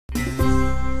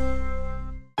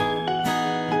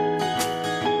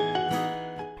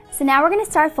So now we're going to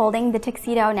start folding the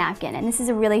tuxedo napkin, and this is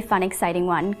a really fun, exciting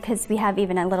one because we have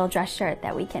even a little dress shirt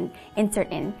that we can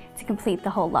insert in to complete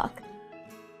the whole look.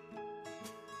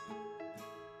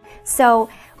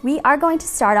 So we are going to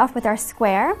start off with our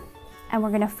square, and we're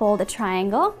going to fold a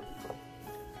triangle.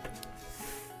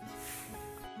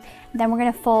 Then we're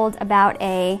going to fold about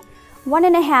a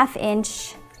 1.5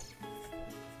 inch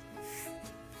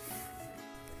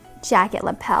jacket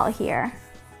lapel here,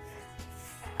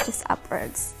 just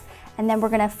upwards. And then we're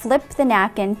going to flip the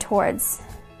napkin towards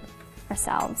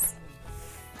ourselves.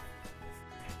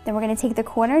 Then we're going to take the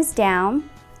corners down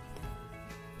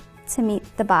to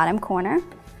meet the bottom corner.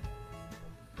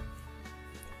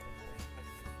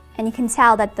 And you can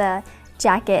tell that the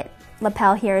jacket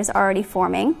lapel here is already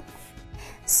forming.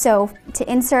 So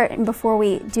to insert and before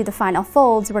we do the final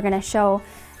folds, we're going to show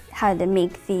how to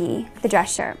make the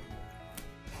dress shirt.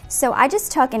 So I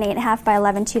just took an 8.5 by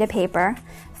 11 sheet of paper,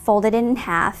 folded it in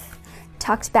half,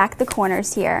 tucked back the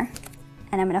corners here,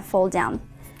 and I'm going to fold down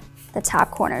the top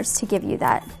corners to give you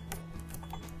that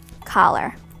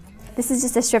collar. This is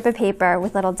just a strip of paper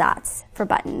with little dots for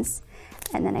buttons.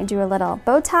 And then I do a little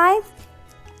bow tie. You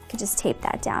could just tape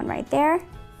that down right there.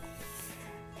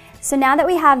 So now that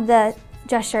we have the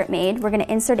dress shirt made, we're going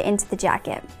to insert it into the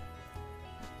jacket.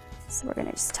 So we're going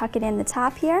to just tuck it in the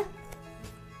top here.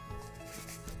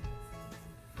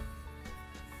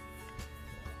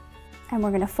 And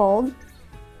we're going to fold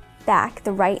back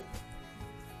the right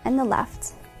and the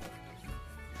left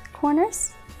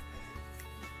corners.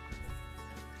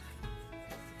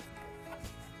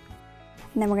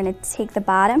 And then we're going to take the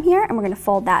bottom here and we're going to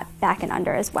fold that back and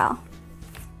under as well.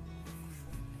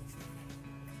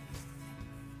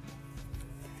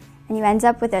 And you end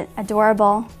up with an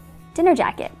adorable dinner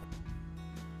jacket.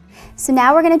 So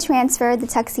now we're going to transfer the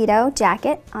tuxedo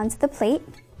jacket onto the plate.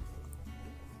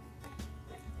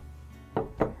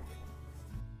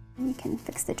 You can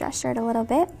fix the dress shirt a little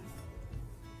bit.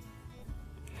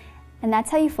 And that's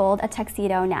how you fold a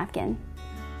tuxedo napkin.